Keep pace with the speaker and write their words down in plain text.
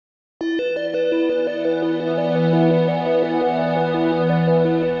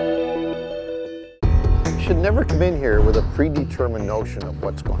never come in here with a predetermined notion of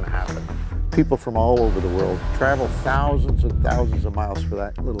what's going to happen. People from all over the world travel thousands and thousands of miles for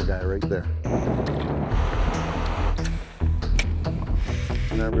that little guy right there.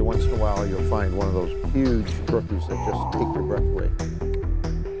 And every once in a while you'll find one of those huge brookies that just take your breath away.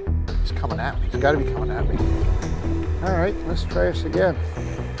 He's coming at me. He's got to be coming at me. All right, let's try this again.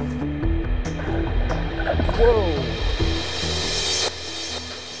 Whoa!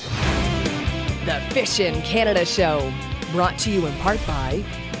 The Fishin' Canada Show, brought to you in part by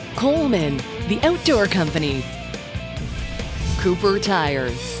Coleman, the Outdoor Company, Cooper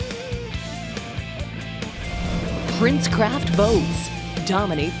Tires, Princecraft Boats,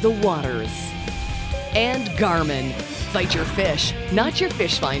 dominate the waters, and Garmin, fight your fish, not your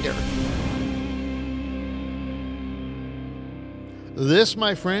fish finder. This,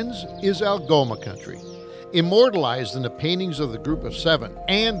 my friends, is Algoma country, immortalized in the paintings of the Group of Seven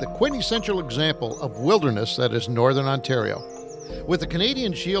and the quintessential example of wilderness that is Northern Ontario. With the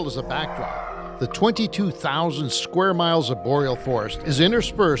Canadian Shield as a backdrop, the 22,000 square miles of boreal forest is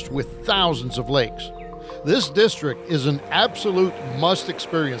interspersed with thousands of lakes. This district is an absolute must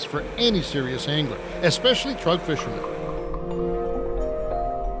experience for any serious angler, especially trout fishermen.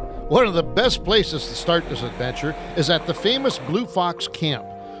 One of the best places to start this adventure is at the famous Blue Fox Camp,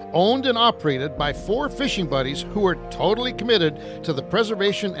 owned and operated by 4 fishing buddies who are totally committed to the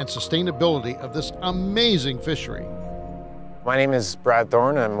preservation and sustainability of this amazing fishery. My name is Brad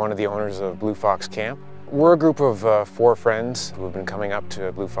Thorne. I'm one of the owners of Blue Fox Camp. We're a group of 4 friends who have been coming up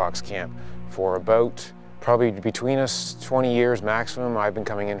to Blue Fox Camp for about, probably between us, 20 years maximum. I've been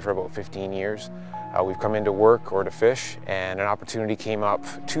coming in for about 15 years. We've come in to work or to fish, and an opportunity came up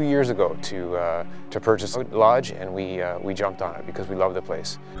 2 years ago to purchase a lodge, and we jumped on it because we love the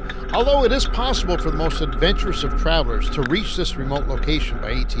place. Although it is possible for the most adventurous of travelers to reach this remote location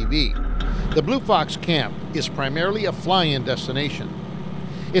by ATV, the Blue Fox Camp is primarily a fly-in destination.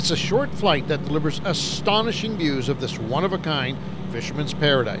 It's a short flight that delivers astonishing views of this one-of-a-kind fisherman's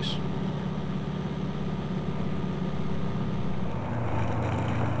paradise.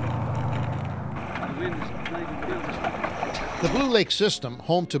 The Blue Lake system,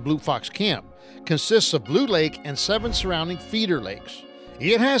 home to Blue Fox Camp, consists of Blue Lake and 7 surrounding feeder lakes.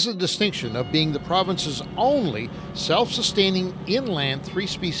 It has the distinction of being the province's only self-sustaining inland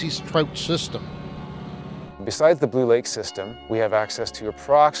 3-species trout system. Besides the Blue Lake system, we have access to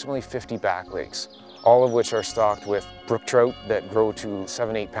approximately 50 back lakes, all of which are stocked with brook trout that grow to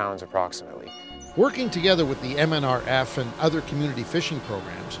 7-8 pounds approximately. Working together with the MNRF and other community fishing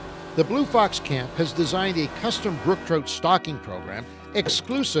programs, the Blue Fox Camp has designed a custom brook trout stocking program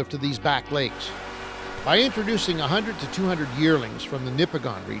exclusive to these back lakes. By introducing 100 to 200 yearlings from the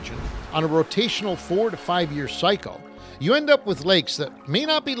Nipigon region on a rotational 4 to 5 year cycle, you end up with lakes that may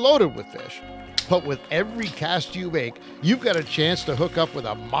not be loaded with fish, but with every cast you make, you've got a chance to hook up with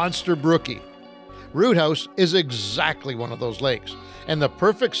a monster brookie. Roothouse is exactly one of those lakes, and the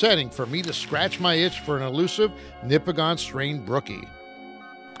perfect setting for me to scratch my itch for an elusive Nipigon strain brookie.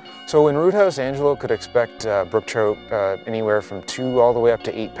 So in Roothouse, Angelo could expect brook trout anywhere from 2 all the way up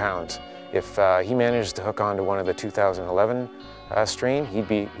to 8 pounds. If he managed to hook onto one of the 2011 strain, he'd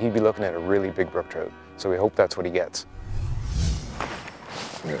be looking at a really big brook trout. So we hope that's what he gets.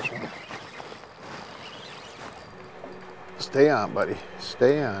 There's one. Stay on, buddy.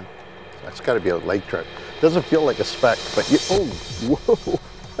 Stay on. That's got to be a lake trout. Doesn't feel like a speck, but you, oh, whoa.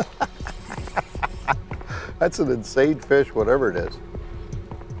 That's an insane fish, whatever it is.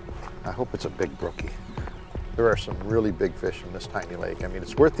 I hope it's a big brookie. There are some really big fish in this tiny lake. I mean,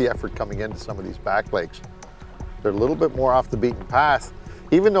 it's worth the effort coming into some of these back lakes. They're a little bit more off the beaten path.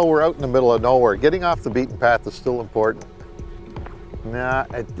 Even though we're out in the middle of nowhere, getting off the beaten path is still important. Nah,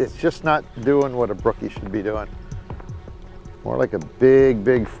 it's just not doing what a brookie should be doing. More like a big,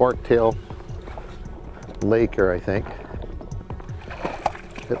 big fork-tail laker, I think.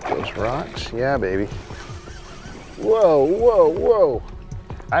 Hit those rocks. Yeah, baby. Whoa, whoa, whoa.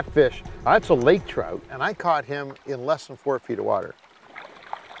 That fish, that's a lake trout, and I caught him in less than 4 feet of water.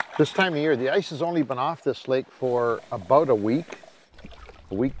 This time of year, the ice has only been off this lake for about a week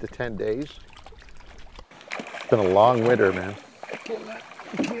to 10 days. It's been a long winter, man. Come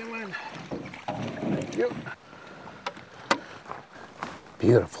on. Thank you.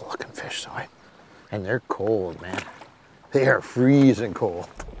 Beautiful looking fish, though. And they're cold, man. They are freezing cold.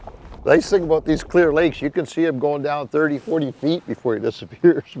 The nice thing about these clear lakes, you can see him going down 30, 40 feet before he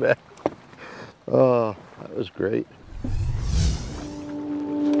disappears, man. Oh, that was great.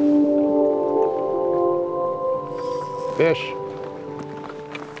 Fish.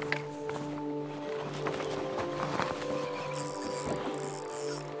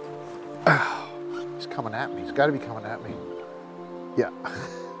 Oh, he's coming coming at me. He's got to be coming at me. Yeah.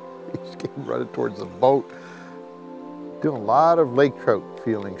 He's getting running towards the boat. Doing a lot of lake trout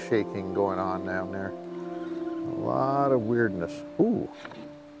feeling shaking going on down there. A lot of weirdness. Ooh.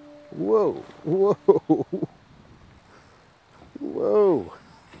 Whoa. Whoa. Whoa.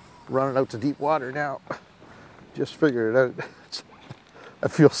 Running out to deep water now. Just figured it out. That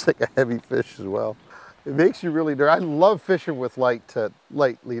feels like a heavy fish as well. It makes you really nervous. I love fishing with light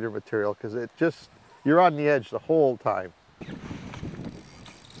leader material because it just, you're on the edge the whole time.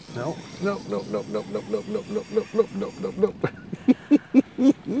 No, no, no, no, no, no, no, no, no, no, no, no, no,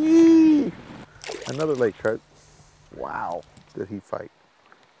 no. Another lake trout. Wow, did he fight.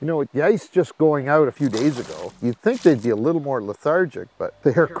 You know, with the ice just going out a few days ago, you'd think they'd be a little more lethargic, but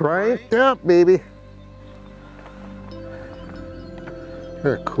they're cranked up, baby.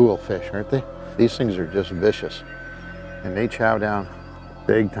 They're a cool fish, aren't they? These things are just vicious, and they chow down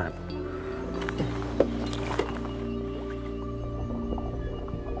big time.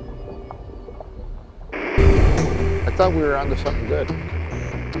 I thought we were onto something good.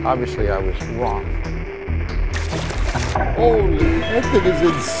 Obviously, I was wrong. Holy, that thing is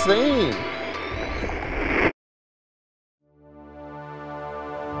insane.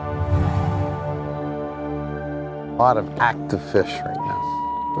 A lot of active fish right now.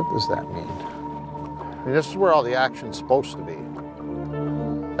 What does that mean? I mean, this is where all the action's supposed to be.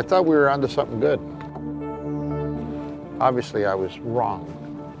 I thought we were onto something good. Obviously, I was wrong.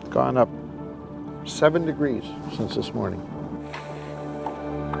 It's gone up 7 degrees since this morning.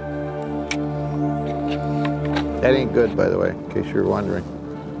 That ain't good, by the way, in case you're wondering.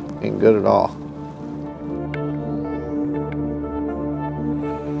 Ain't good at all.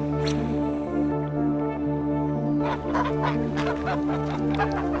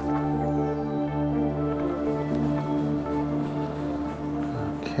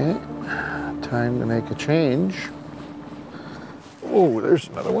 Okay, time to make a change. Oh, there's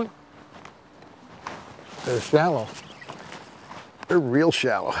another one. They're shallow. They're real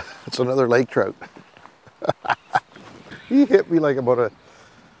shallow. It's another lake trout. He hit me like about a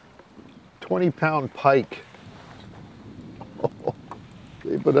 20-pound pike.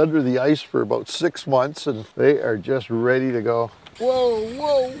 They've been under the ice for about 6 months and they are just ready to go. Whoa,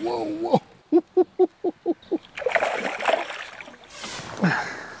 whoa, whoa, whoa.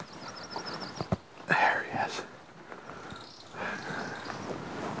 There he is.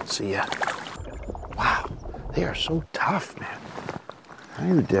 See ya. Wow, they are so tough, man.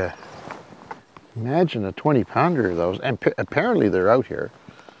 I would imagine a 20-pounder of those, and apparently they're out here,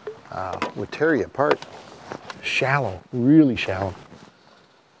 would tear you apart. Shallow, really shallow.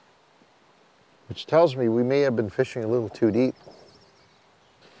 Which tells me we may have been fishing a little too deep.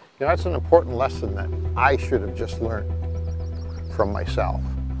 You know, that's an important lesson that I should have just learned from myself.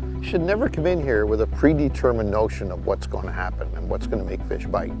 You should never come in here with a predetermined notion of what's going to happen and what's going to make fish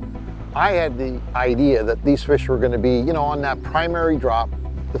bite. I had the idea that these fish were going to be, you know, on that primary drop,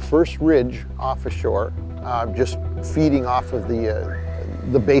 the first ridge off the shore, just feeding off of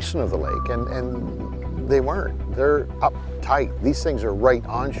the basin of the lake, and they weren't. They're up tight. These things are right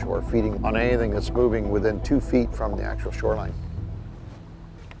on shore, feeding on anything that's moving within 2 feet from the actual shoreline.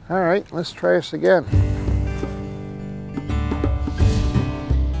 All right, let's try this again.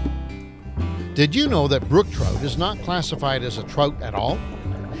 Did you know that brook trout is not classified as a trout at all?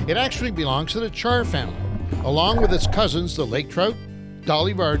 It actually belongs to the char family, along with its cousins, the lake trout,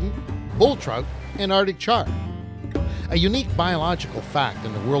 Dolly Varden, bull trout, and Arctic char. A unique biological fact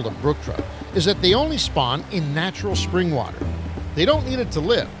in the world of brook trout is that they only spawn in natural spring water. They don't need it to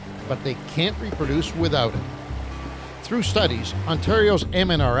live, but they can't reproduce without it. Through studies, Ontario's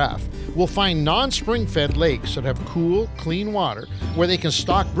MNRF will find non-spring fed lakes that have cool, clean water where they can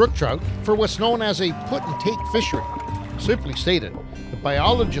stock brook trout for what's known as a put-and-take fishery. Simply stated, the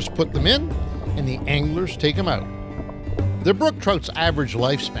biologists put them in and the anglers take them out. The brook trout's average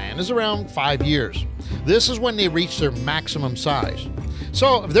lifespan is around 5 years. This is when they reach their maximum size.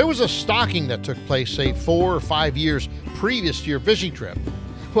 So if there was a stocking that took place, say 4 or 5 years previous to your fishing trip,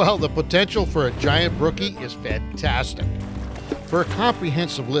 well, the potential for a giant brookie is fantastic. For a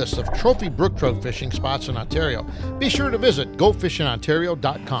comprehensive list of trophy brook trout fishing spots in Ontario, be sure to visit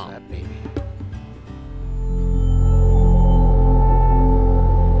gofishinontario.com.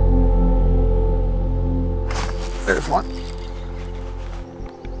 There's one.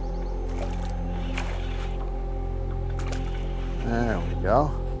 There we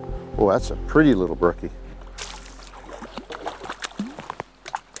go. Oh, that's a pretty little brookie.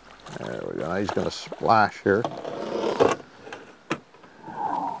 There we go. Now he's going to splash here.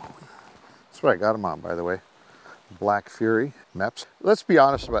 That's what I got him on, by the way. Black Fury, MEPS. Let's be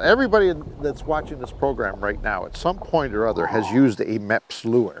honest about it. Everybody that's watching this program right now, at some point or other, has used a MEPS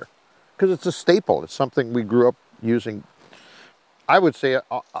lure because it's a staple. It's something we grew up using. I would say,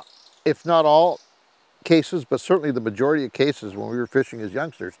 if not all cases, but certainly the majority of cases when we were fishing as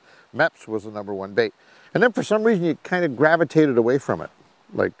youngsters, MEPS was the #1 bait. And then for some reason you kind of gravitated away from it,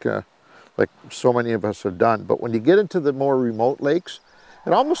 like so many of us have done. But when you get into the more remote lakes,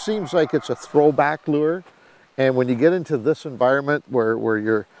 it almost seems like it's a throwback lure. And when you get into this environment where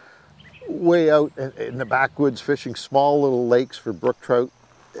you're way out in the backwoods fishing small little lakes for brook trout,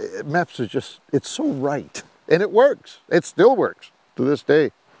 MEPS is just, it's so right. And it works. It still works to this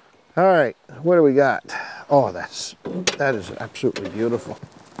day. All right, what do we got? Oh, that is absolutely beautiful.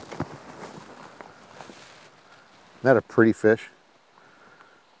 Isn't that a pretty fish?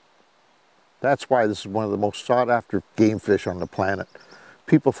 That's why this is one of the most sought after game fish on the planet.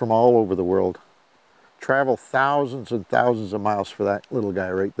 People from all over the world travel thousands and thousands of miles for that little guy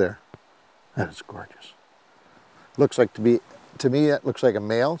right there. That is gorgeous. Looks like to me that looks like a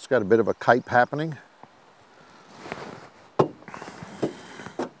male. It's got a bit of a kite happening.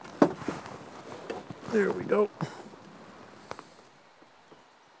 There we go.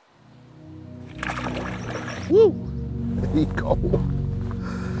 Woo! There you go.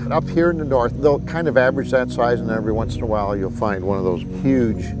 Up here in the north, they'll kind of average that size, and every once in a while you'll find one of those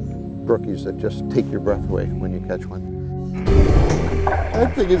huge brookies that just take your breath away when you catch one.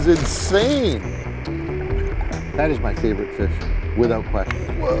 That thing is insane. That is my favorite fish, without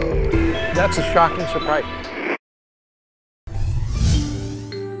question. Whoa! That's a shocking surprise.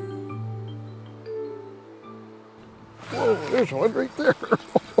 Whoa, there's one right there.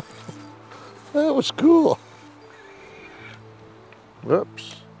 That was cool.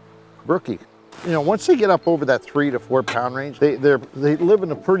 Whoops. Brookie. You know, once they get up over that 3 to 4 pound range, they live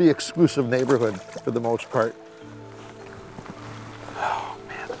in a pretty exclusive neighborhood for the most part. Oh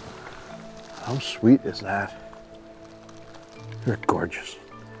man, how sweet is that? They're gorgeous.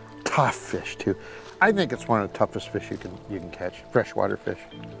 Tough fish too. I think it's one of the toughest fish you can catch. Freshwater fish.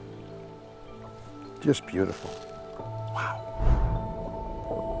 Just beautiful. Wow.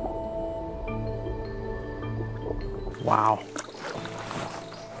 Wow.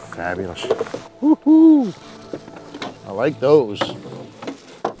 Fabulous. Woohoo! I like those.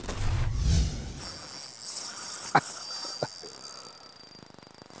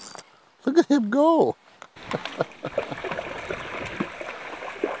 Look at him go.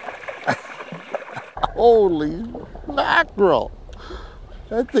 Holy mackerel.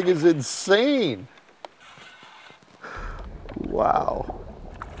 That thing is insane. Wow.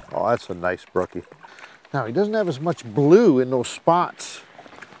 Oh, that's a nice brookie. Now, he doesn't have as much blue in those spots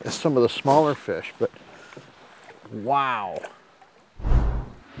as some of the smaller fish, but wow.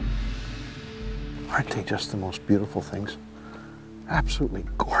 Aren't they just the most beautiful things? Absolutely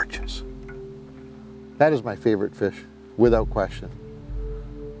gorgeous. That is my favorite fish, without question.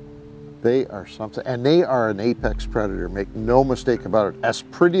 They are something, and they are an apex predator, make no mistake about it. As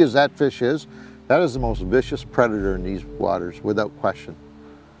pretty as that fish is, that is the most vicious predator in these waters, without question.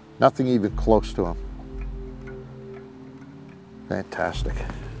 Nothing even close to him. Fantastic.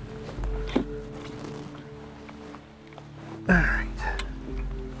 All right,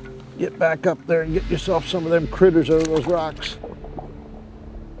 get back up there and get yourself some of them critters out of those rocks.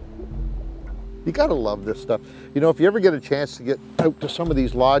 You gotta love this stuff. You know, if you ever get a chance to get out to some of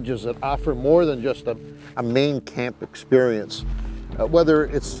these lodges that offer more than just a main camp experience, whether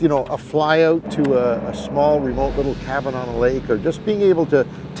it's, you know, a fly out to a small remote little cabin on a lake, or just being able to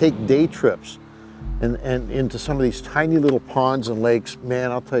take day trips and into some of these tiny little ponds and lakes,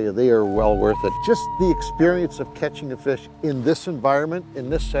 man, I'll tell you, they are well worth it. Just the experience of catching a fish in this environment, in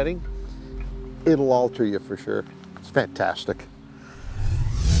this setting, it'll alter you for sure. It's fantastic.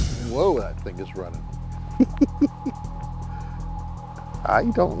 Whoa, that thing is running.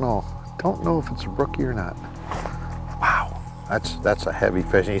 I don't know. Don't know if it's a brookie or not. Wow, that's a heavy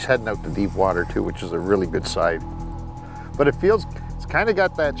fish. And he's heading out to deep water too, which is a really good sign. But it feels, it's kind of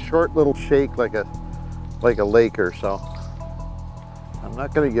got that short little shake like a lake or so. I'm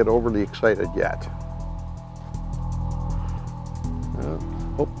not going to get overly excited yet.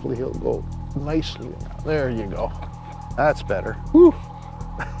 Hopefully he'll go nicely. There you go. That's better. Whew.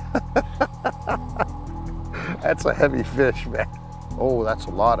 That's a heavy fish, man. Oh, that's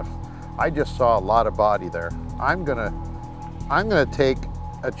a lot of, I just saw a lot of body there. I'm gonna take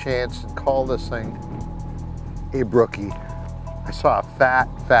a chance and call this thing a brookie. I saw a fat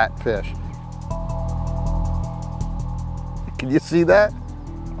fish. Can you see that?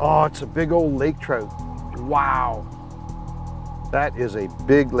 Oh, it's a big old lake trout. Wow. That is a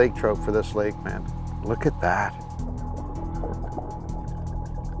big lake trout for this lake, man. Look at that.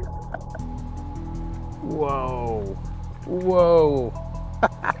 Whoa. Whoa.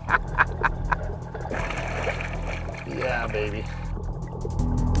 Yeah, baby.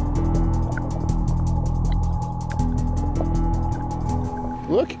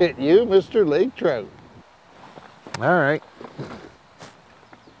 Look at you, Mr. Lake Trout. All right.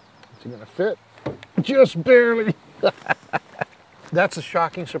 Is he gonna fit? Just barely. That's a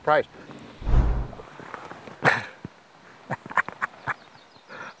shocking surprise.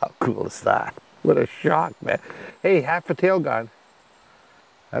 How cool is that? What a shock, man. Hey, half a tail gone.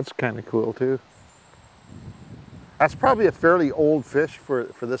 That's kind of cool too. That's probably a fairly old fish for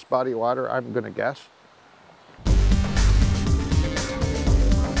this body of water, I'm gonna guess.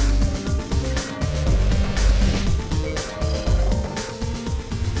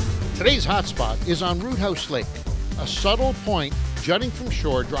 Today's hotspot is on Roothouse Lake, a subtle point jutting from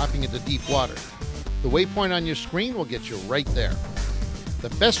shore dropping into deep water. The waypoint on your screen will get you right there. The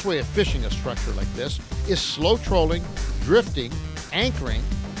best way of fishing a structure like this is slow trolling, drifting, anchoring,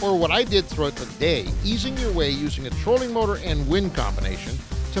 or what I did throughout the day, easing your way using a trolling motor and wind combination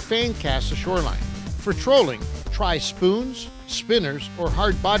to fan cast the shoreline. For trolling, try spoons, spinners, or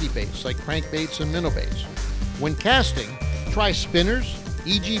hard body baits like crankbaits and minnow baits. When casting, try spinners,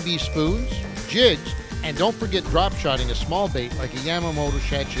 EGB spoons, jigs, and don't forget drop shotting a small bait like a Yamamoto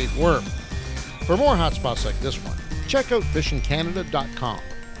shad-shaped worm. For more hotspots like this one, check out fishingcanada.com.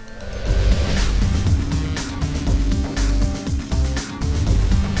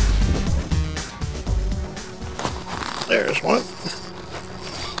 There's one.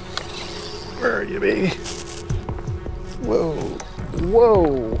 Where are you, baby? Whoa.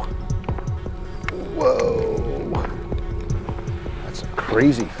 Whoa. Whoa. That's a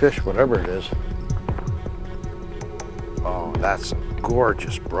crazy fish, whatever it is. Oh, that's a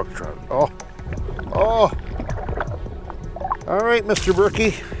gorgeous brook trout. Oh. Oh. All right, Mr.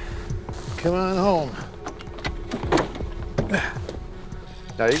 Brookie. Come on home.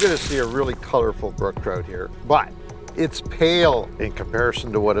 Now you're going to see a really colorful brook trout here, but it's pale in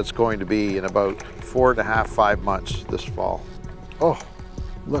comparison to what it's going to be in about 4.5, 5 months this fall. Oh,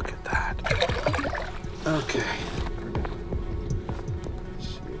 look at that. Okay. Let's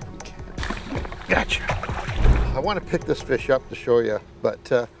see if we can. Gotcha. I want to pick this fish up to show you,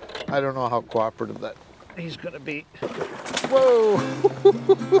 but I don't know how cooperative that he's going to be. Whoa!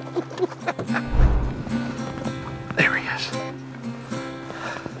 There he is.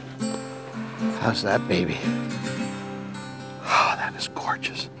 How's that, baby? Oh, that is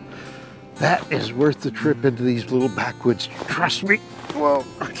gorgeous. That is worth the trip into these little backwoods. Trust me. Whoa,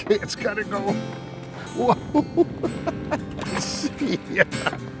 okay, it's gotta go. Whoa. See ya.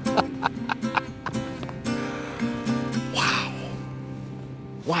 Wow.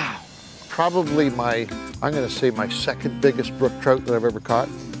 Wow. Probably I'm gonna say my second biggest brook trout that I've ever caught.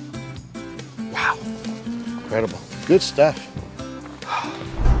 Wow. Incredible. Good stuff.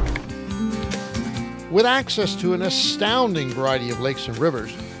 With access to an astounding variety of lakes and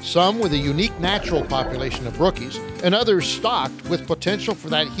rivers, some with a unique natural population of brookies, and others stocked with potential for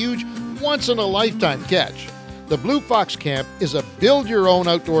that huge, once-in-a-lifetime catch, the Blue Fox Camp is a build-your-own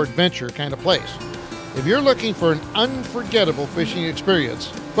outdoor adventure kind of place. If you're looking for an unforgettable fishing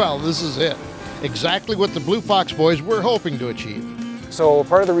experience, well, this is it. Exactly what the Blue Fox boys were hoping to achieve. So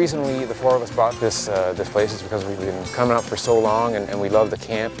part of the reason the four of us bought this place is because we've been coming up for so long and we love the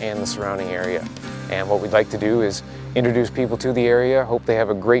camp and the surrounding area. And what we'd like to do is introduce people to the area, hope they have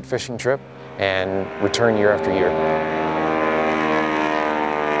a great fishing trip, and return year after year.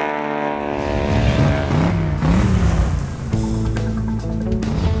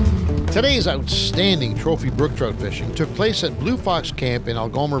 Today's outstanding trophy brook trout fishing took place at Blue Fox Camp in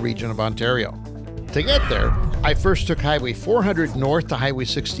Algoma region of Ontario. To get there, I first took Highway 400 north to Highway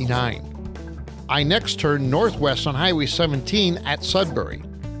 69. I next turned northwest on Highway 17 at Sudbury.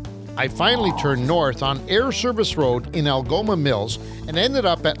 I finally turned north on Air Service Road in Algoma Mills and ended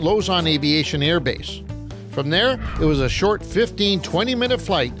up at Lausanne Aviation Air Base. From there, it was a short 15-20 minute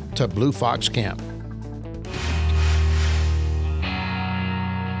flight to Blue Fox Camp.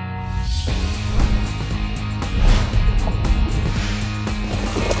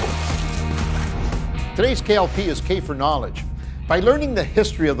 Today's KLP is K for knowledge. By learning the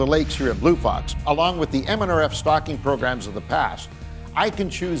history of the lakes here at Blue Fox, along with the MNRF stocking programs of the past, I can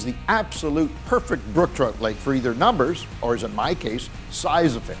choose the absolute perfect brook trout lake for either numbers, or as in my case,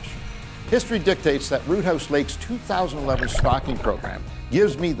 size of fish. History dictates that Roothouse Lake's 2011 stocking program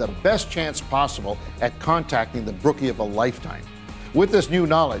gives me the best chance possible at contacting the brookie of a lifetime. With this new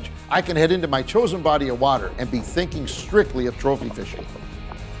knowledge, I can head into my chosen body of water and be thinking strictly of trophy fishing.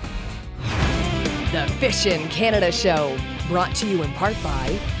 The Fishin' Canada Show, brought to you in part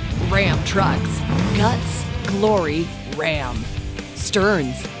by Ram trucks. Guts, glory, Ram.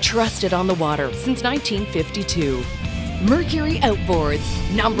 Stearns, trusted on the water since 1952. Mercury Outboards,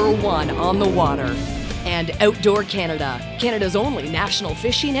 #1 on the water. And Outdoor Canada, Canada's only national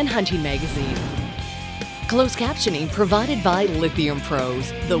fishing and hunting magazine. Closed captioning provided by Lithium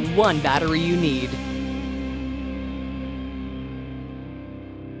Pros, the one battery you need.